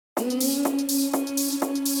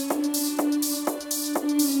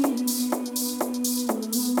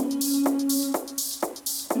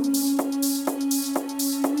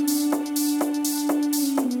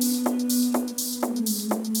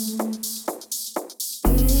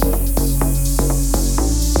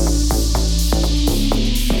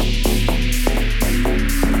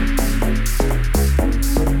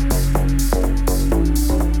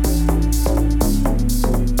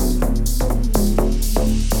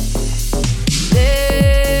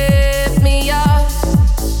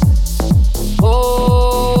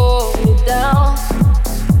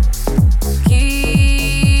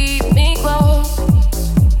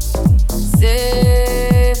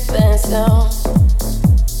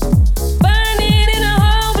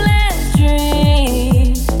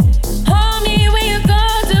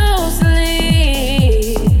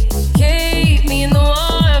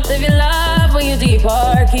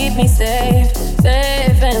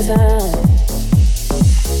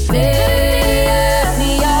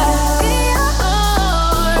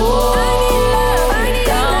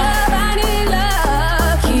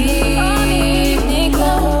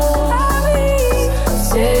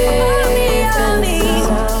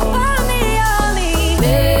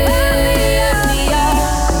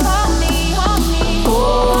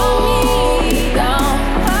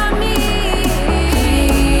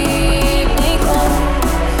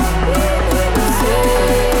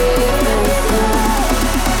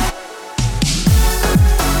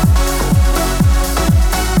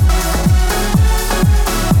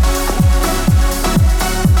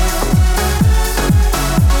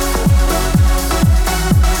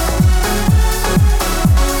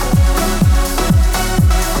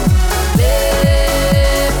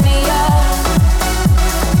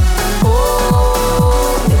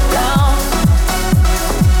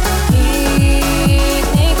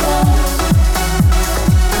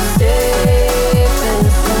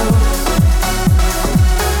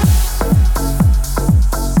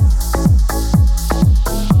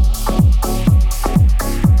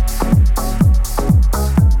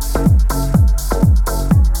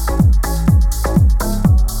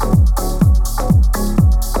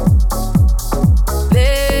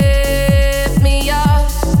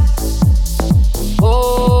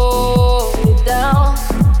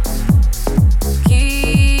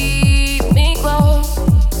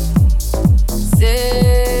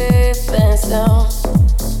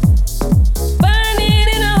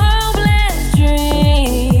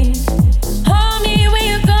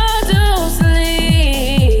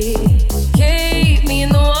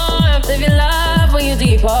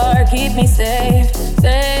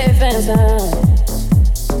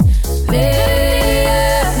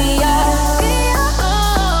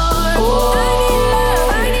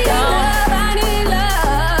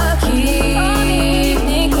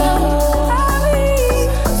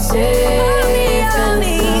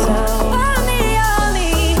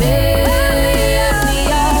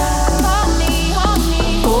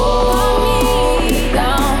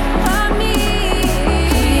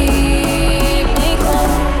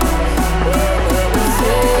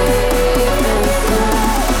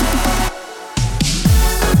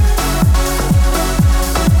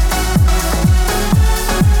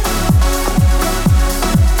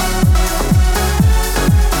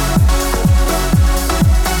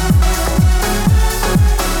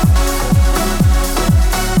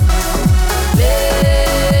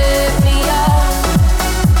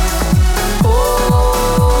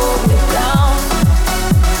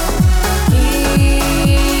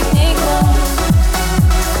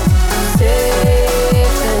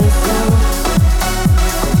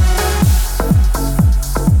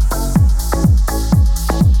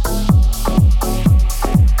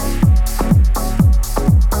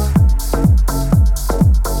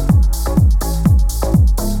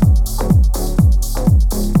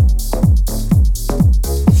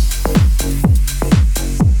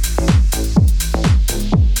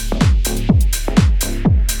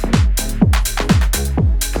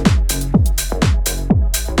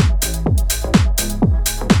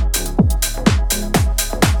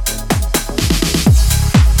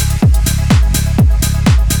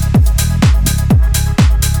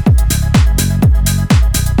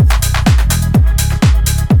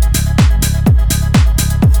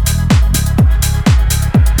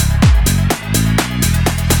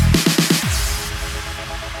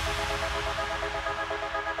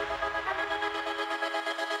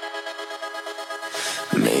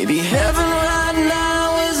Maybe heaven right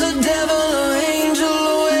now is a devil or angel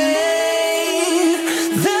away.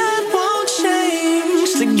 That won't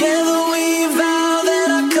change. Together we vow that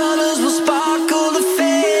our colors will sparkle the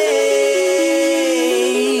fade.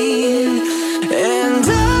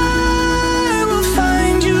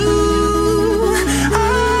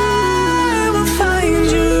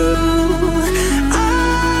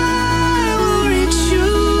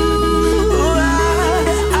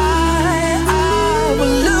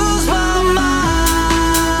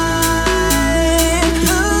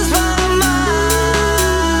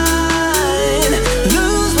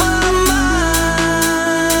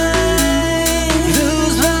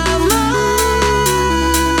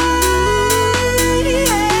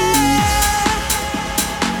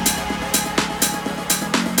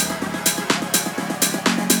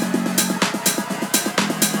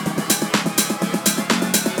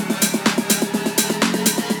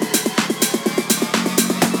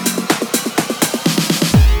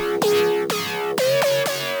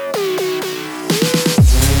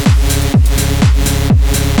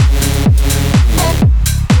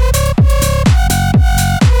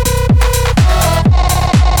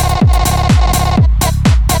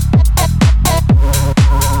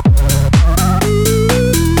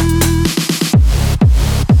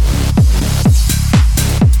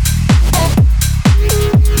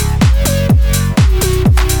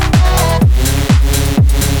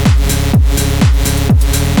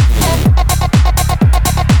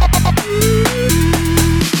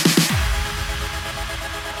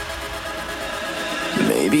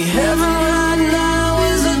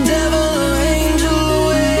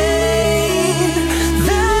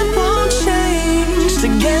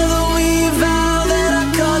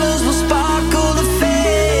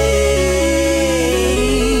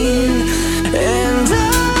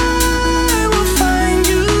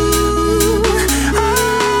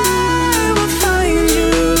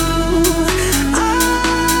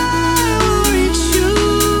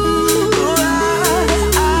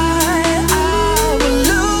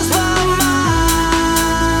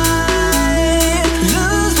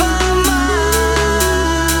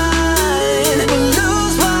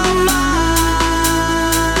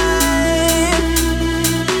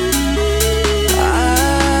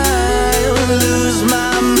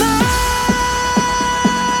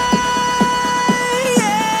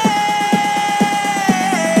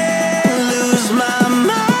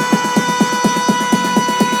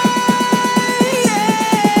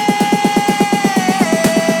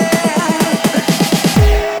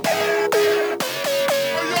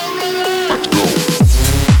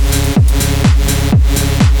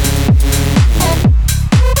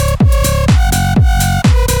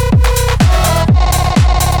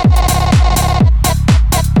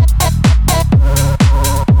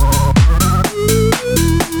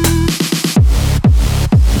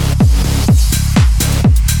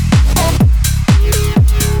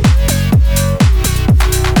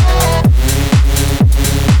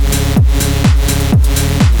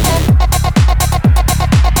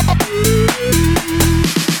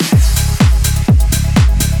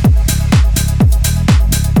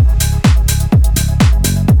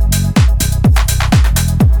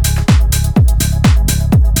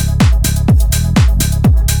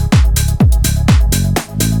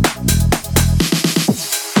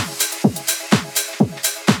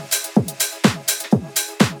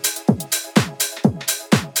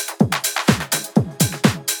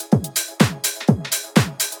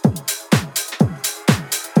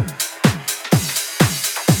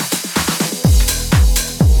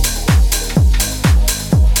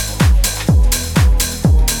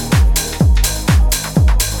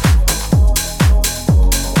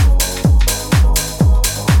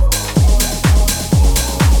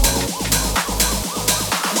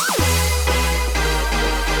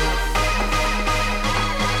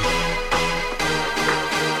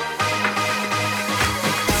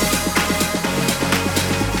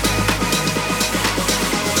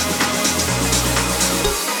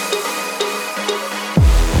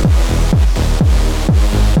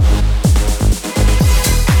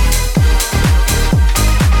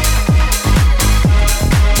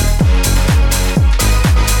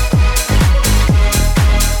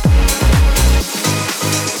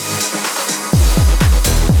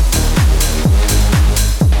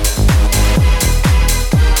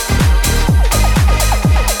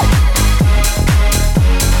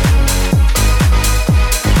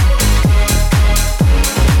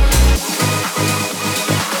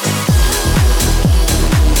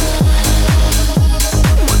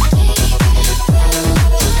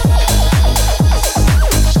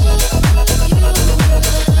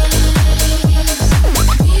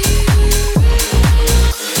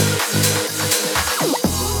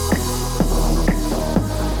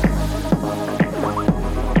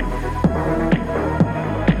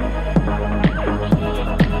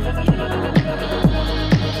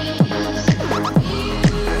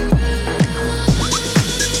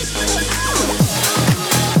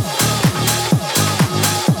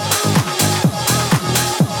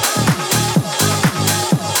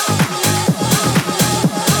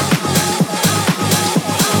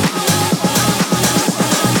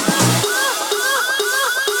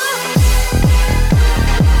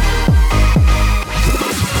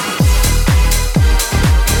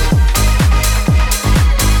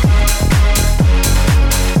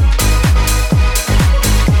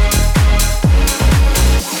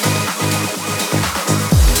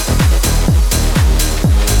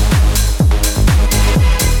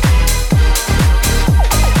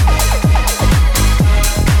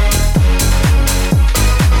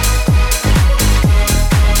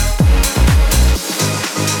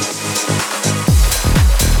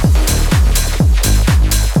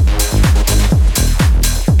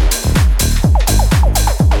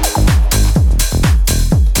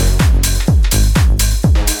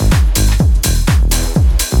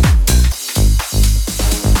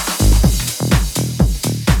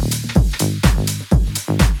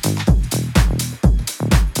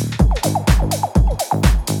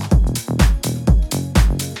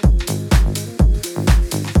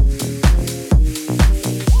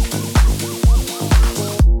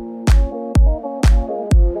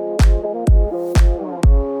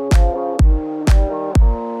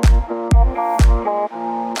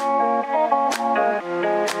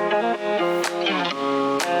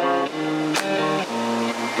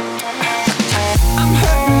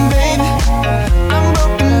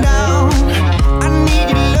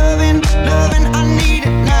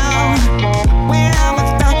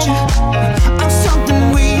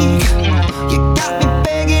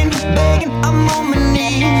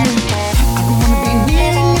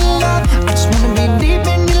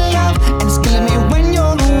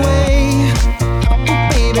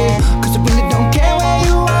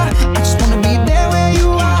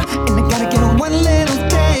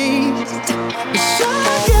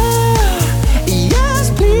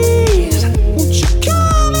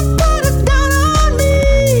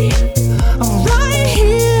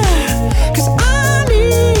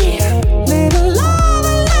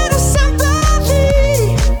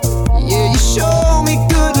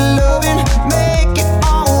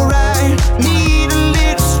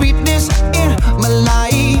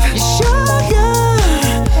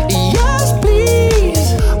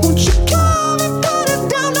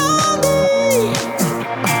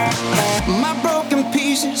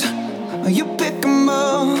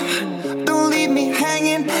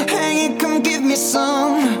 give me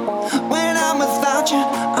some. When I'm without you,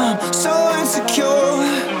 I'm so insecure.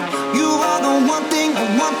 You are the one thing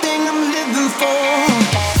I'm living for.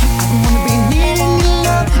 I don't wanna be needing your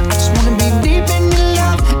love, I just wanna be deep in your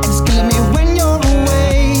love. And it's killing me when you're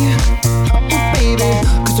away, oh baby.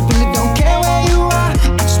 Cause I really don't care where you are,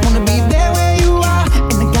 I just wanna be there where you are.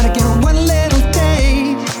 And I gotta get one little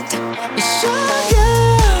taste. Sugar,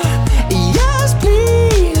 yes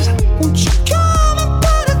please, won't you come and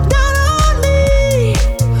put it down on me?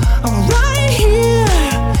 I'm right here,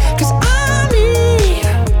 cause I need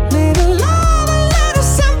little love, a little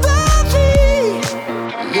sympathy.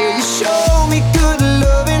 Yeah, you show me good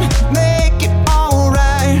loving, make it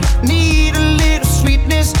alright. Need a little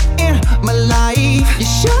sweetness in my life. You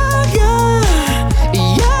sugar,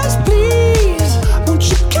 yes please, won't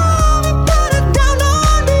you come and put it down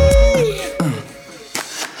on me?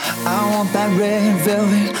 I want that red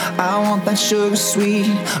velvet, I want that sugar sweet.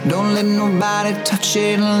 Don't let nobody touch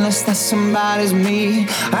it unless that somebody's me.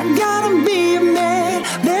 I gotta be a man,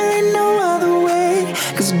 there ain't no other way.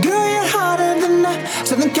 Cause girl, you're hotter than that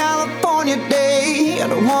Southern California day. I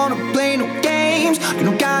don't wanna play no games, you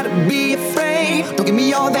don't gotta be afraid. Don't give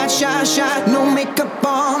me all that shy, no makeup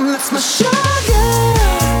on, that's my sugar.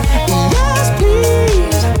 Yes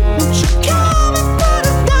please, won't you come and put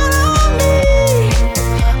it down on me?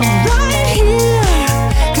 I'm right here,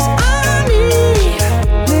 cause I need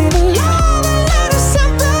little love, a little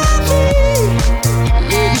sympathy.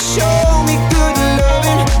 Yeah, you show me good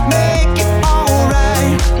loving, make it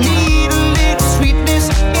alright. Need a little sweetness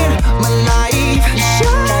in my life.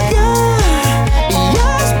 Sugar,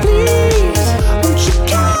 yes please, won't you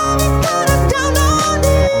come and put it down on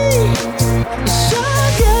me? Sugar.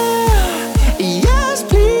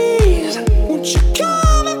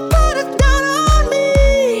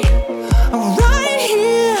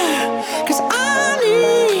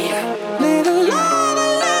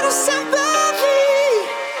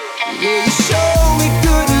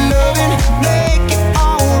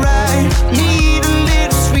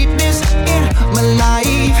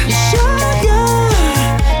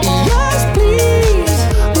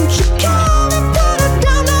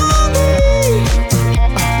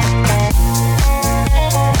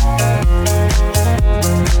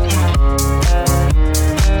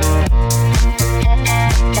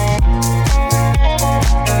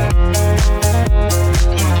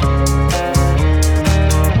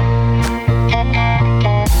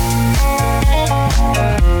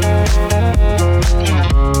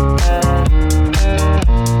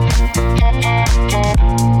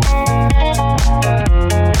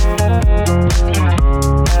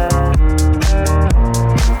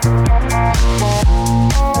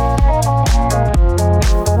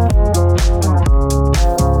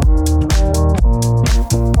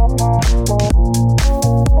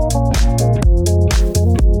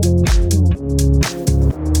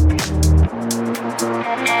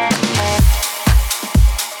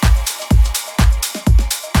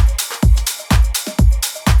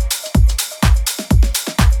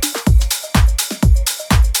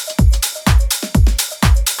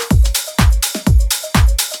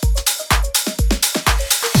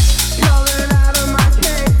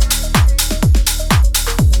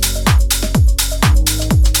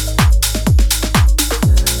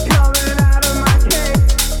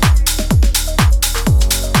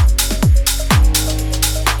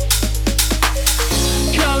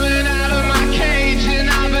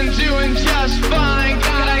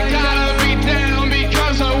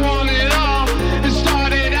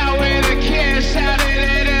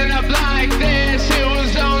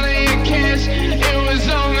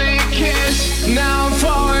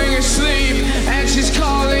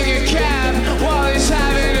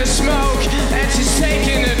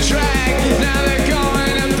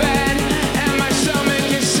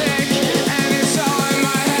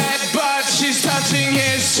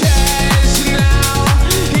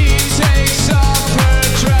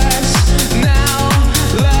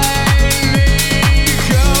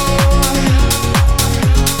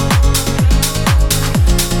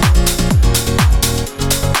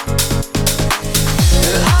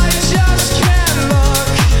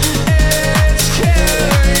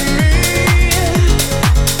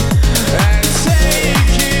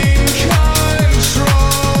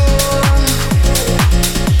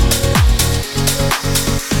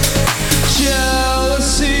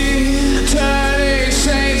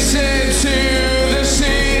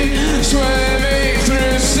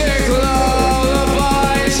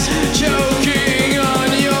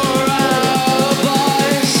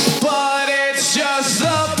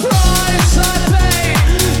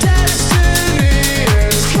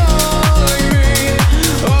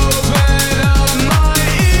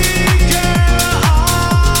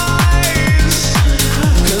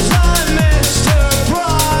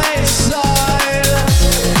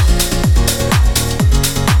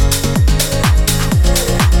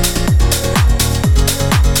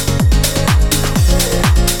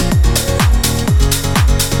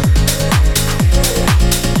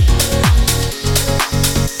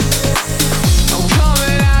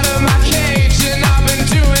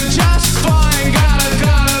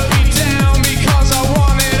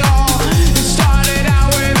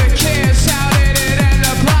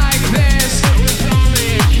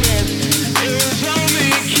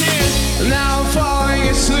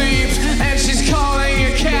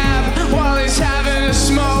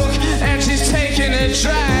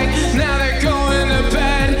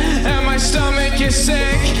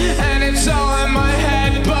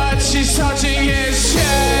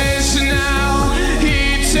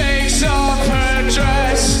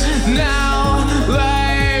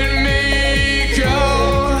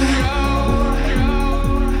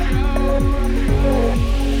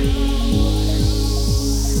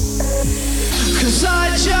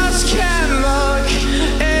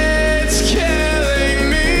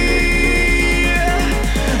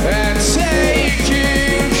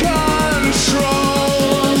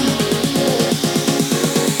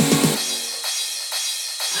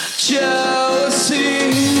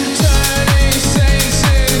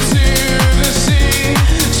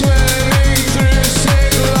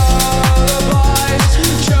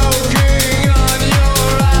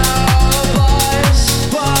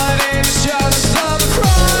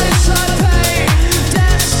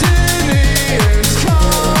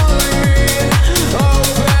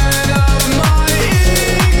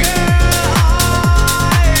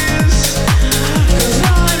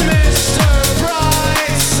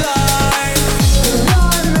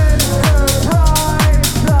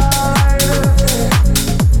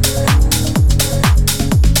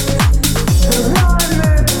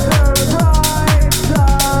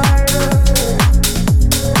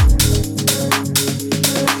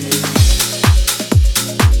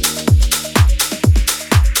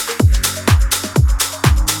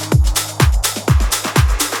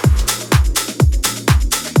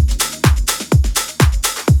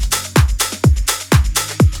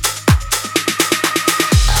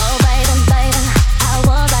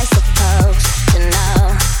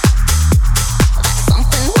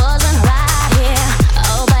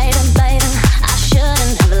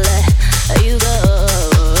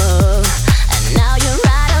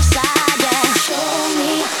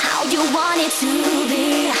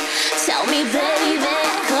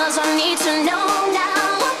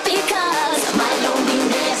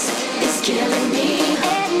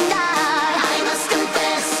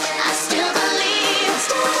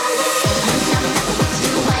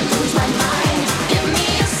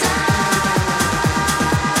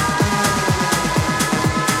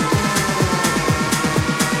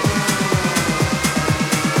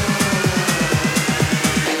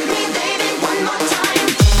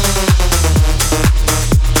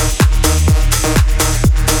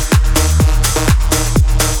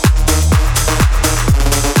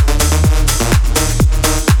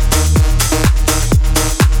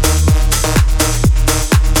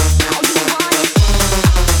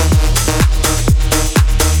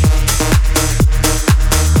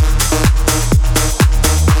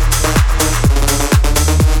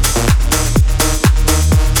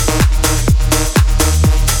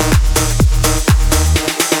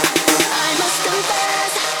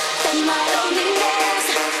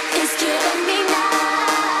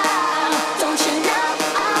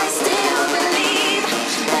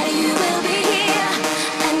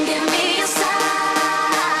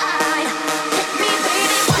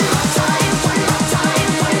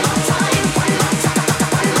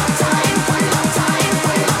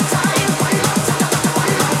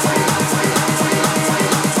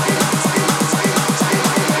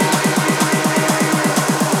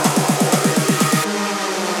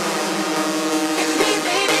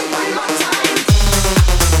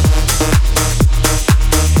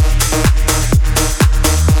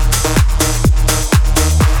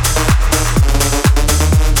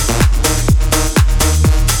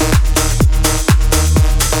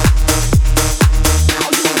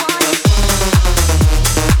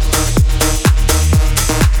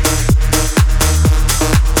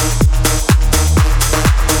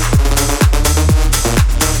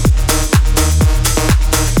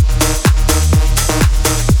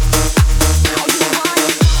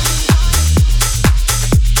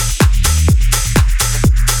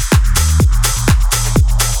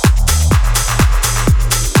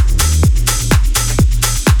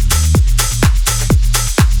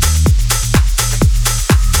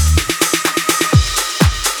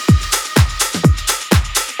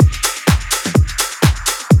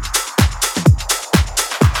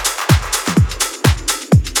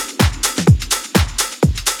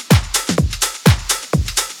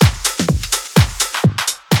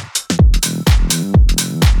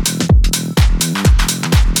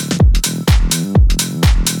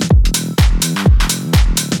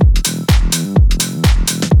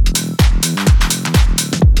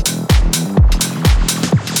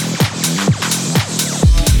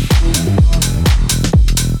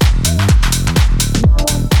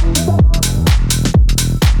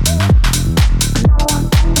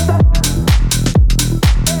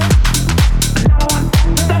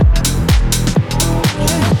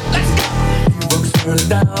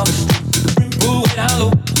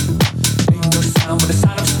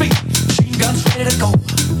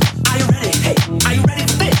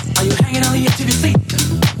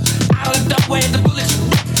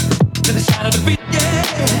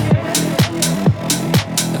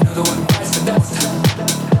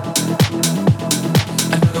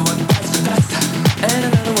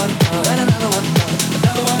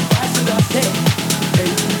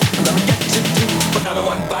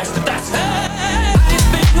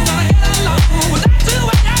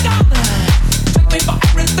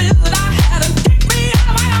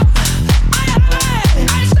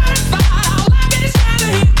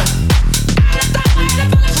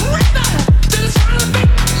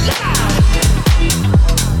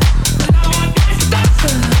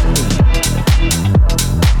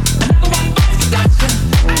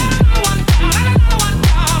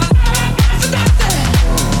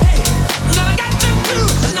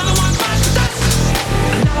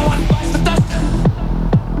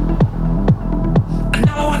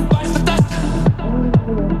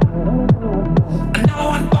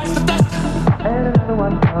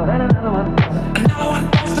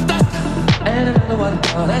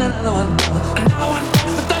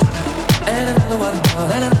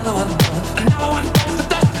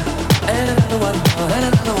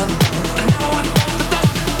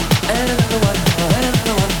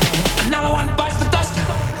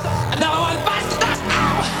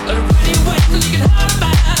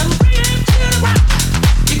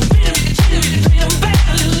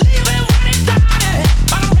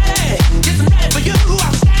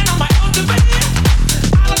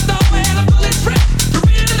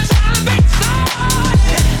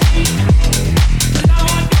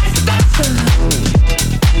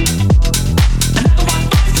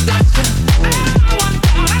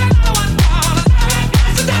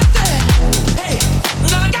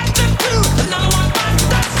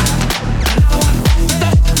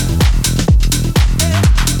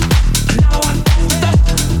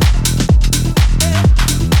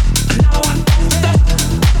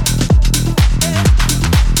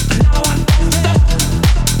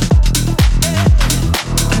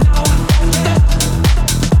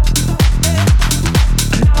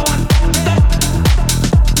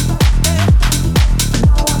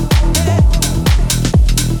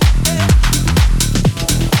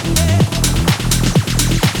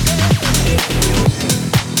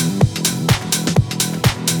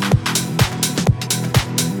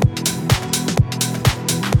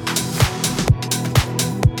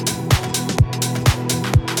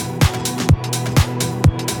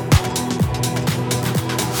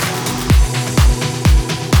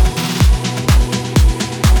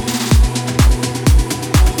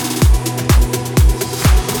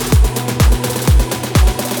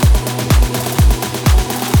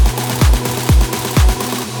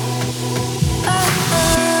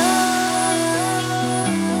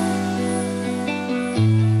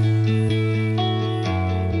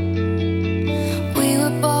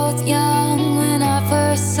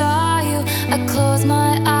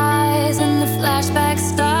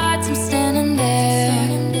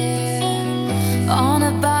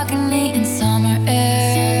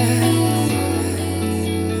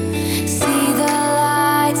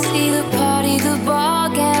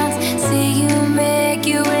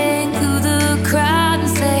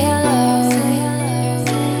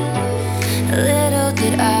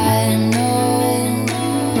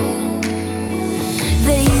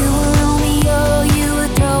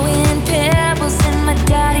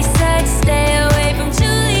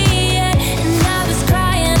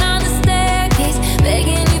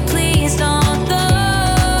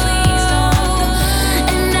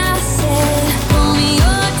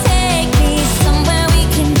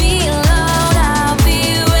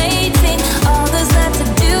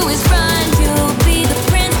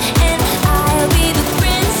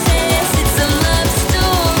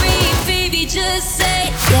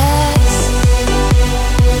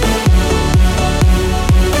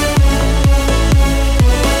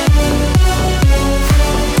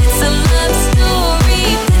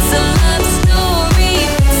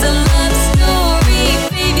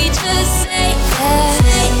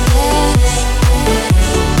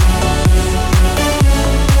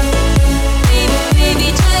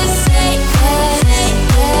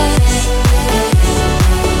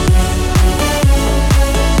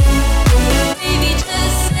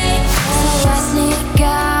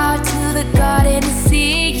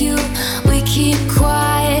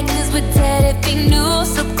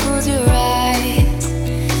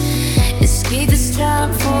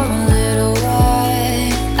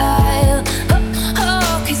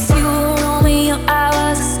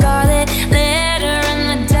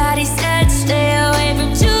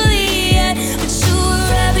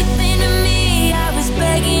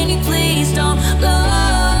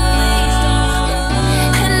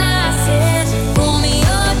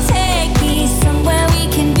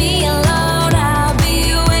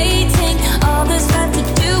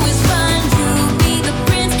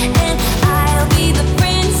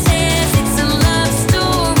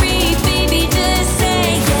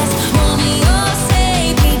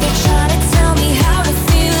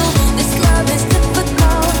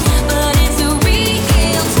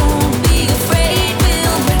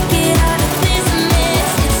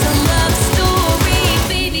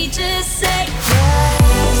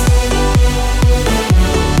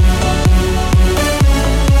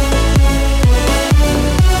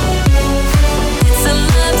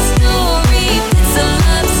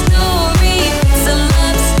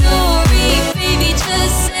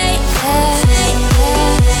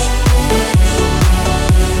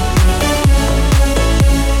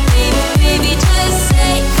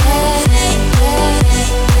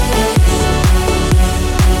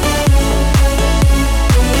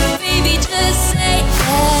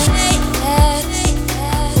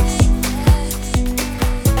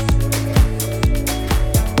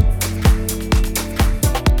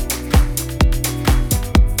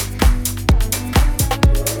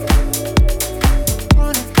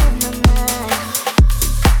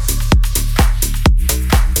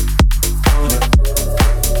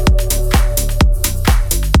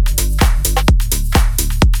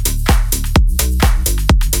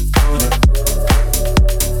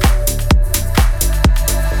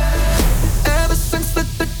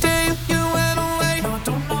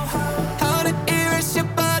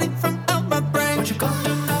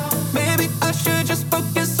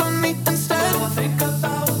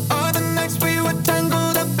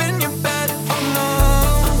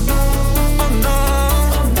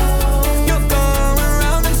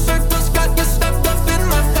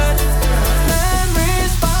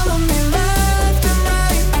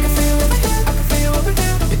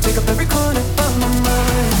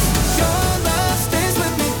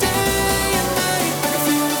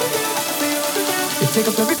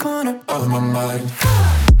 take up every corner of my mind.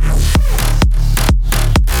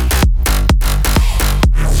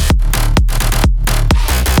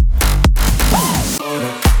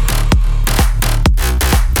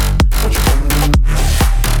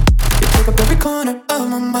 You take up every corner of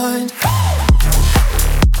my mind.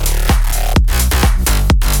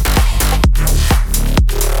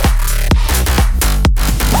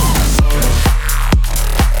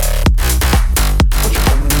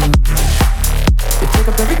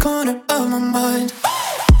 Every corner of my mind.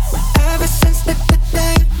 Ever since the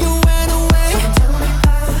day you went away,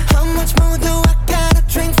 how much more do I gotta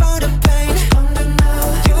drink for the pain?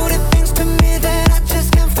 You did things to me that I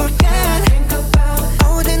just can't forget.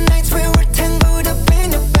 All the nights we were tangled up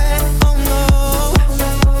in your bed. Oh no,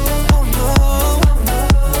 oh no.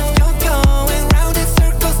 You're going round in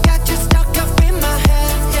circles, got you stuck up in my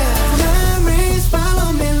head. Yeah. Memories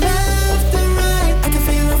follow me left and right. I can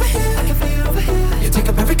feel you over here, I can feel you over here. You take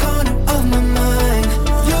up every corner of my mind.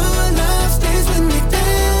 Your love stays with me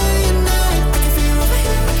day and night. I can feel you over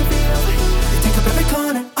here, I can feel you over here. You take up every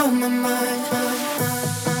corner of my mind.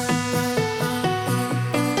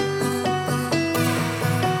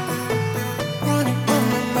 Running on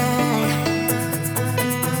my mind.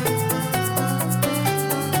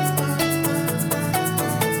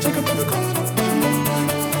 Take up every corner.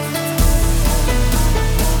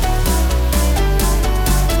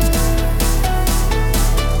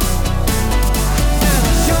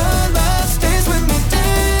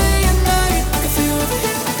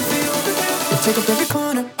 Take up every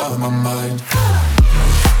corner of my mind.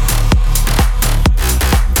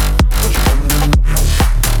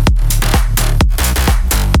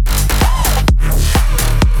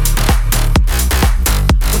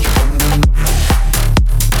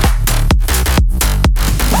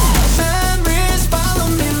 Memories follow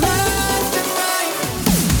me left and right.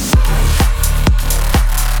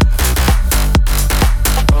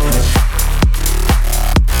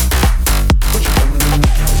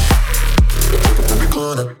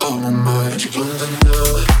 Corner of my mind, you're blending now.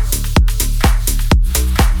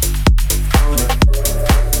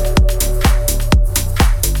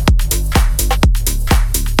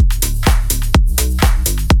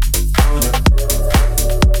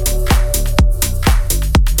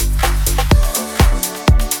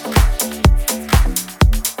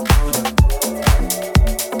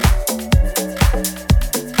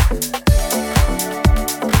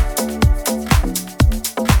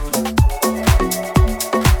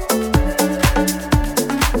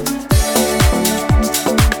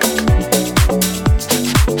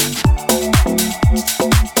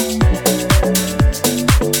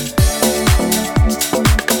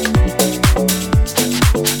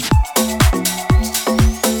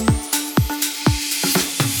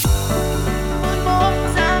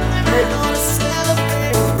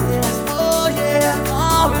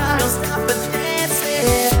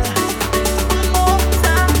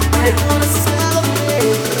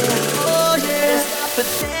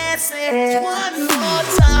 One more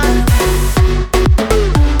time.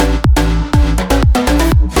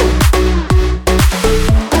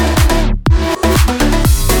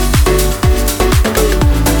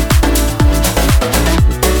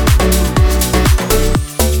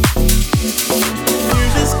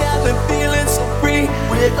 Music's got me feeling so free.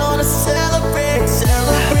 We're gonna celebrate,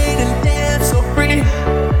 celebrate and dance so free.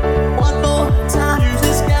 One more time.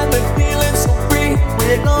 Music's got me feeling so free.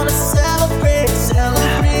 We're gonna celebrate,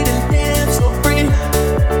 celebrate and dance so free.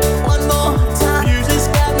 One more time. Music's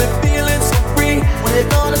got me feeling so free. We're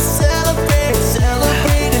gonna celebrate,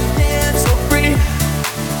 celebrate and dance so free.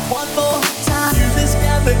 One more time. Music's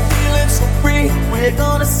got me feeling so free. We're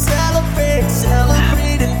gonna celebrate, celebrate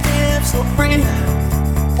and dance so free.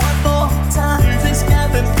 One more time. Music's got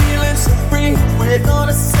me feeling so free. We're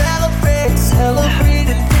gonna celebrate, celebrate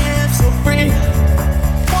and dance so free.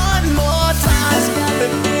 One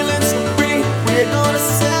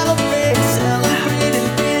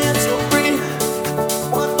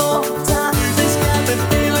more time. It's got me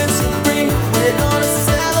feeling so free. We're gonna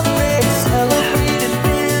celebrate, celebrate and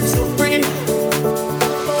dance so free. One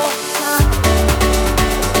more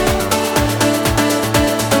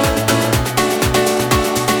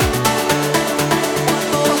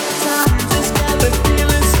time. It's got me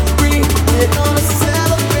feeling so free. We're gonna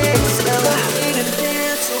celebrate, celebrate and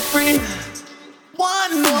dance so free.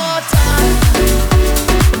 One more time.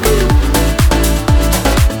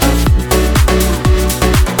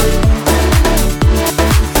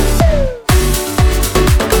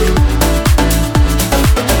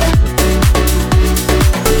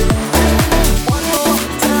 One more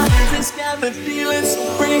time. Music's got me feeling so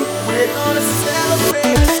free. We're gonna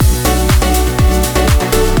celebrate.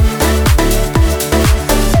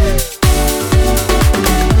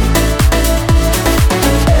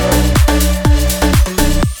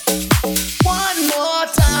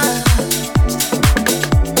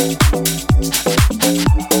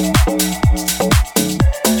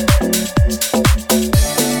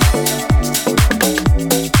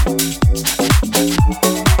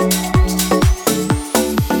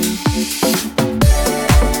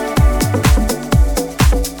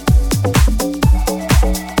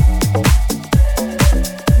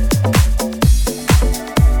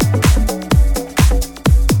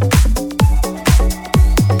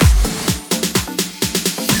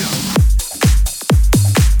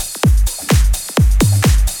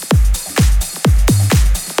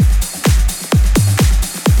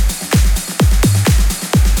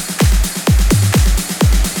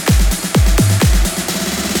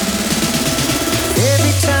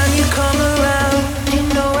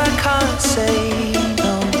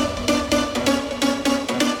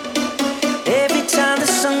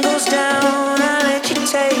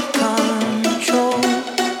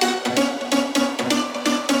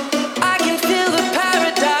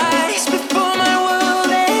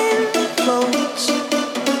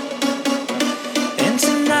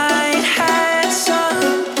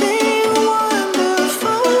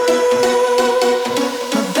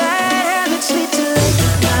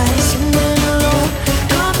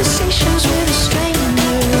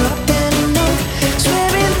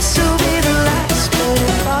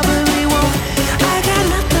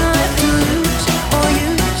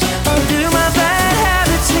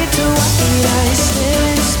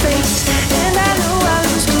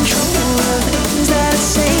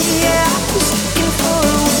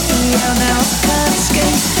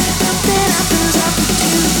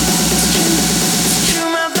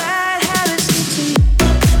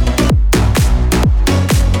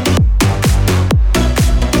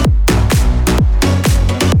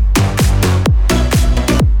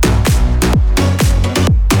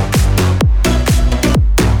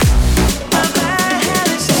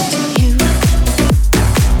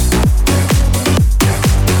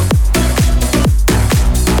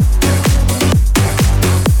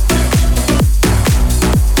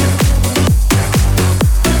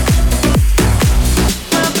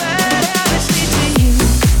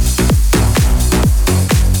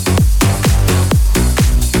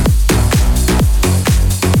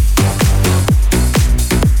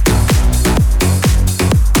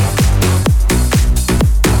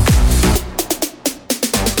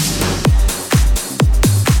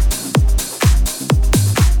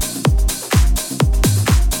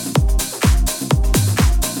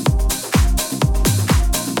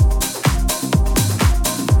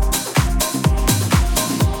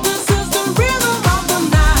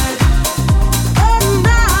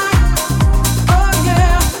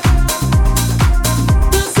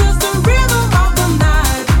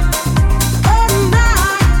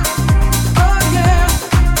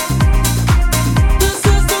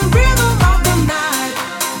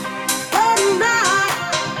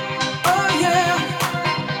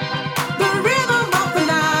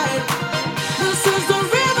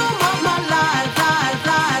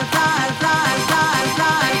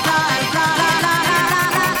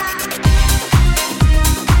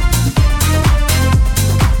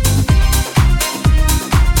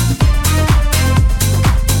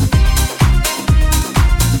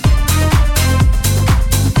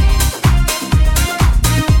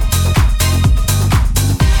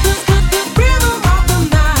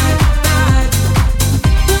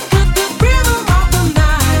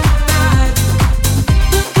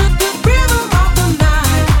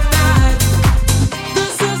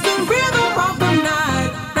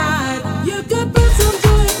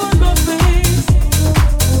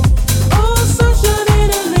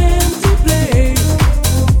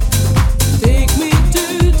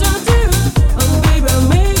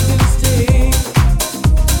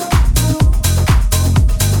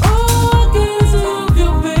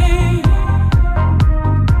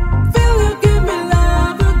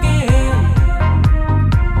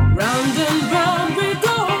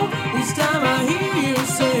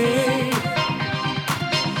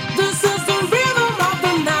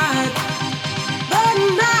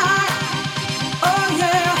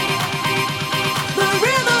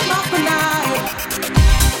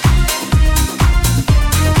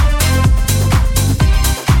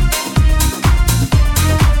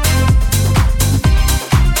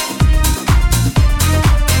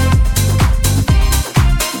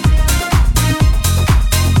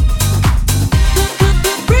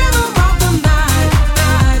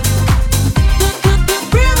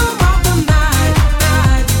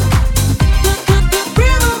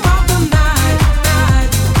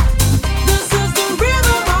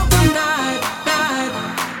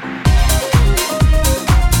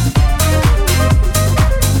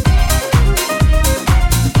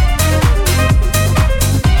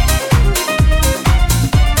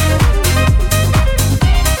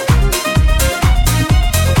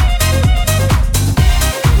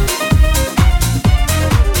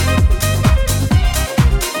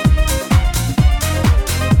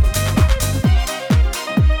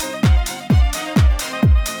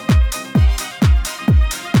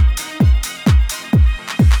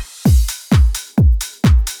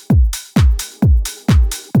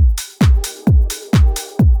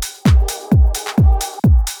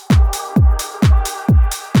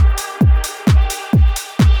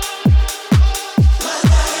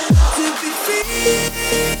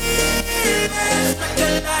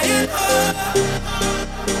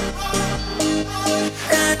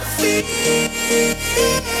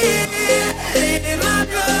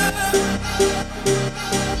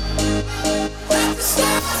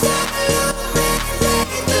 Stop.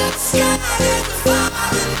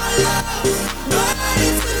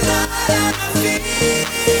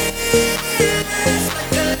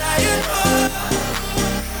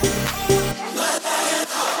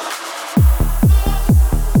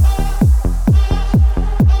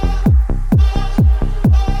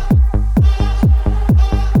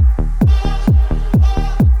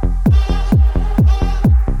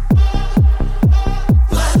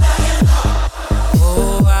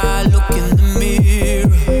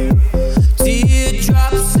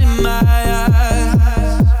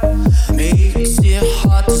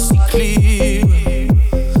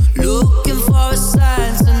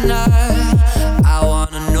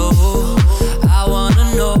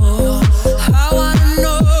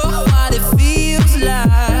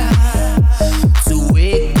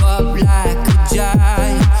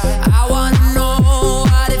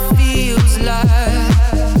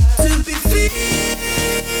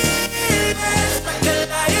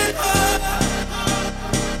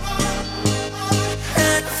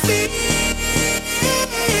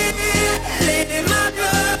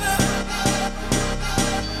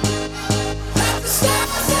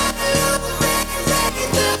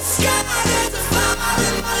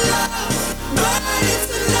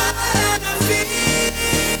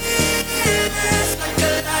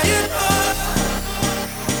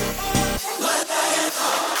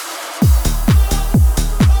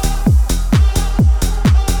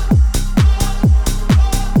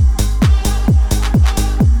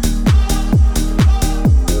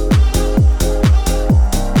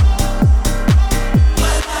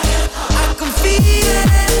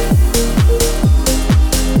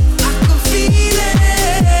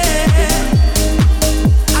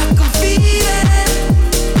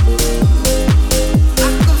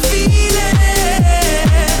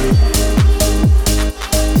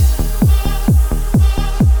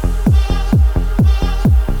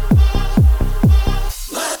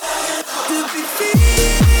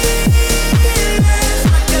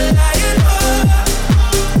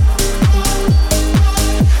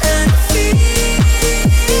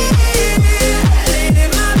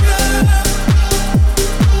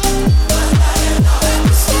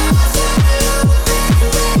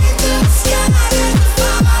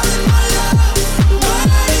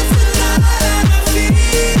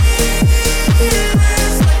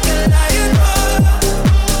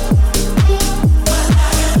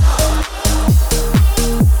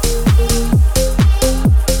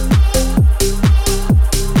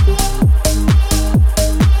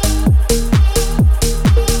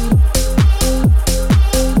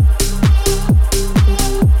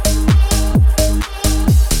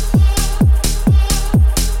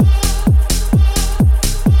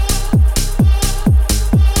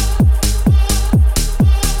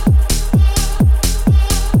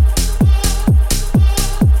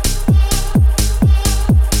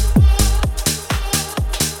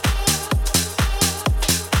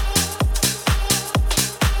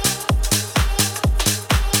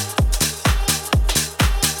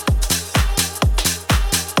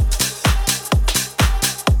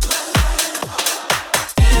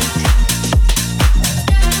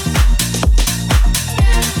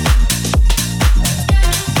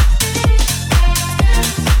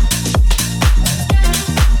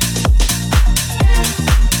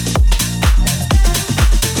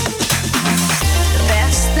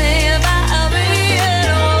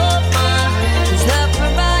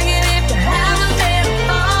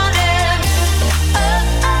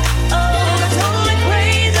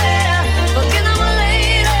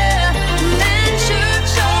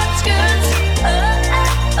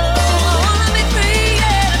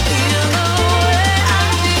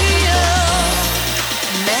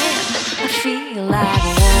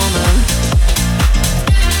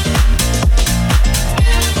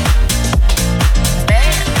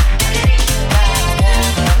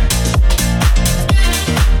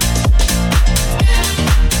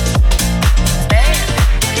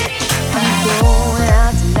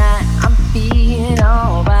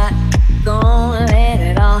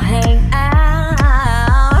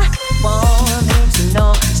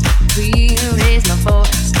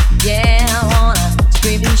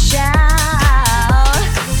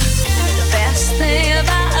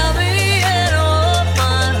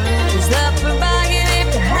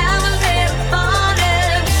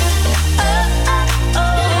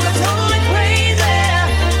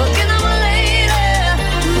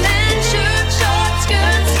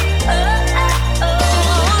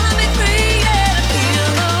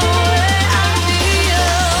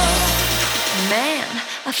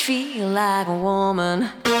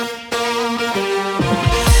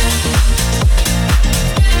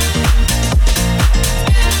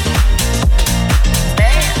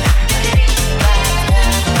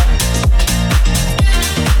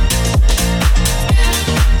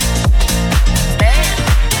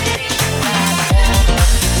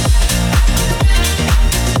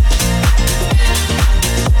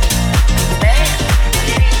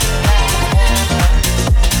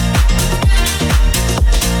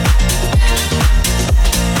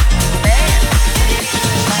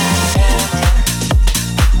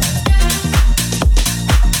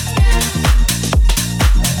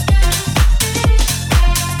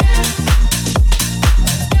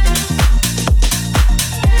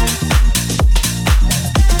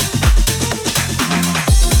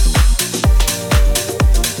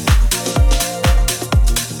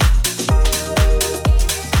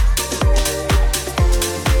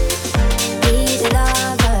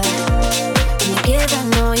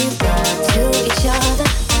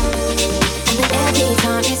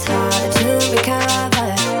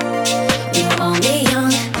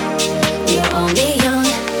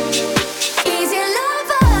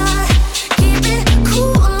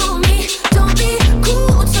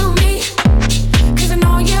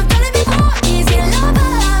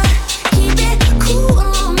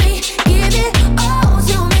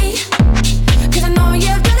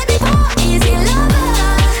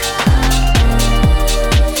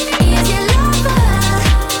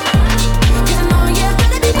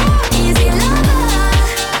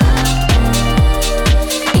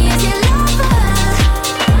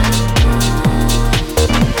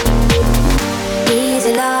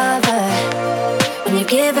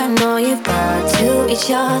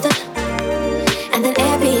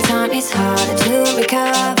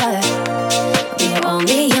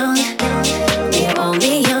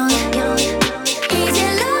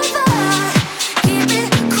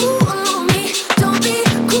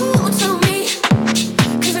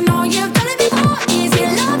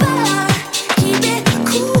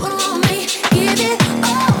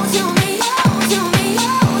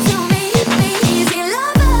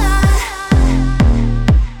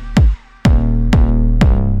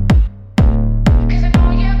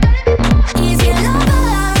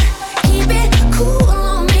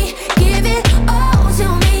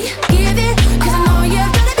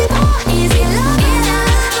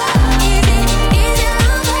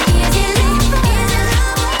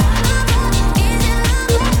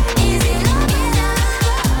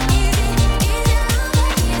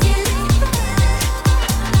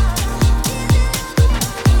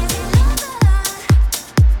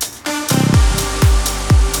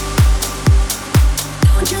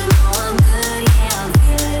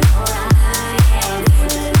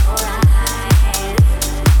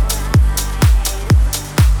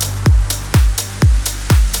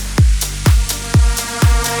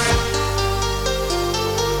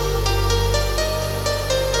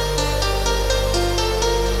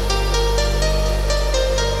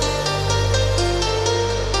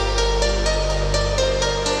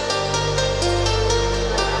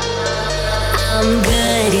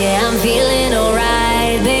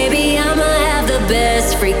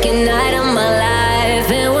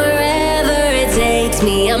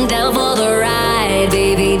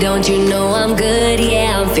 don't you know I'm good?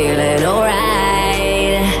 Yeah, I'm feeling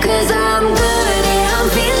alright. 'Cause I'm good, yeah, I'm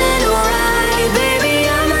feeling alright. Baby,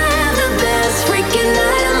 I'ma have the best freaking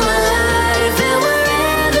night of my life. And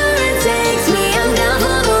wherever it takes me, I'm down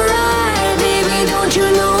for the ride. Baby, don't you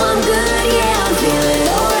know I'm good? Yeah, I'm feeling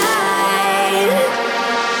alright.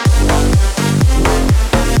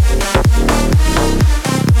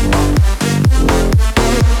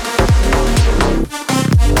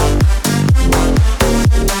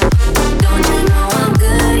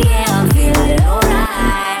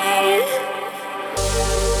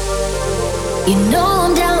 You know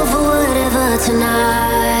I'm down for whatever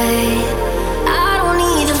tonight. I don't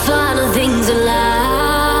need the final things in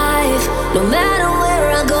life. No matter where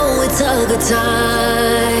I go, it's a good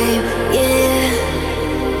time.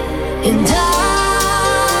 Yeah. And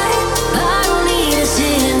I don't need to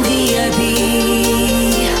sit in VIP.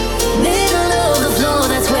 Middle of the floor,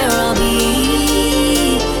 that's where I'll be.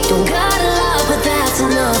 Don't got a lot, but that's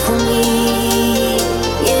enough for me.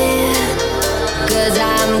 Yeah. 'Cause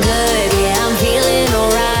I'm good.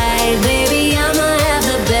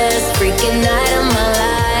 Night of my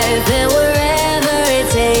life, and wherever it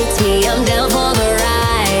takes me, I'm down for the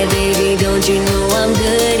ride. Baby, don't you know I'm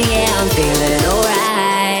good? Yeah, I'm feeling alright.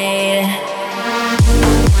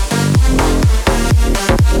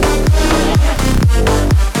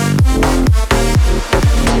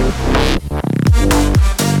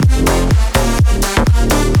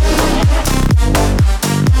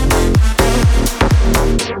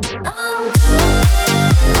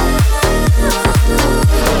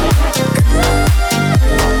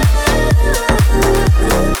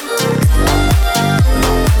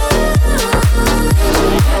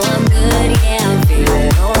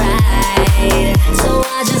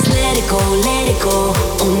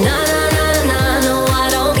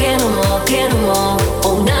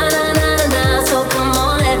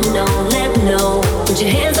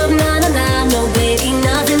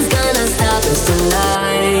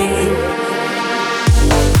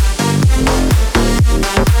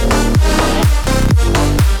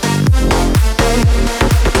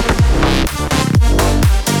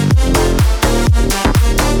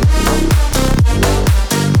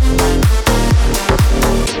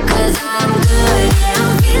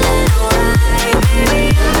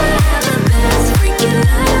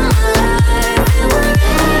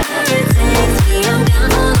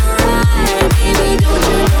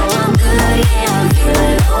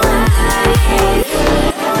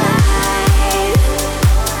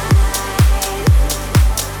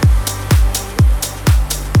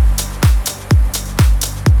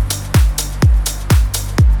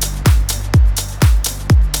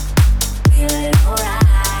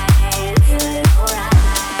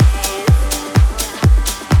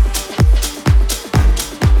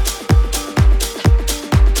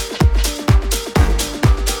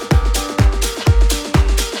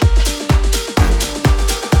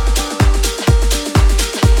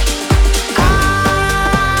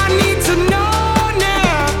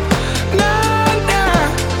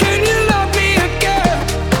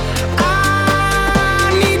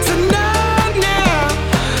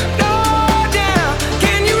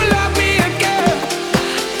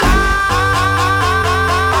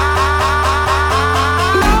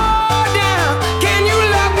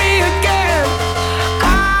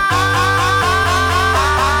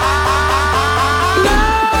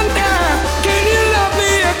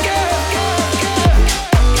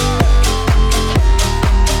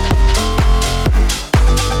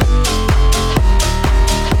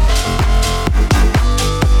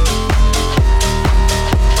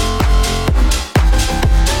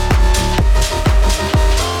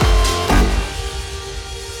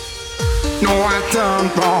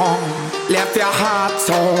 Done wrong, left your heart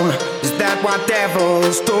torn. Is that what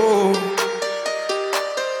devils do?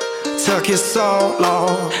 Took you so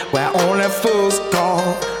long, where only fools go.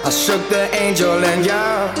 I shook the angel in you.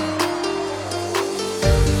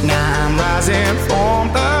 Now I'm rising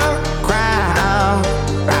from the ground,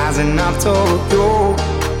 rising up to you.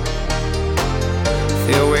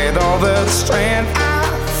 Filled with all the strength I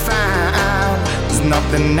found, there's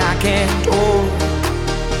nothing I can't do.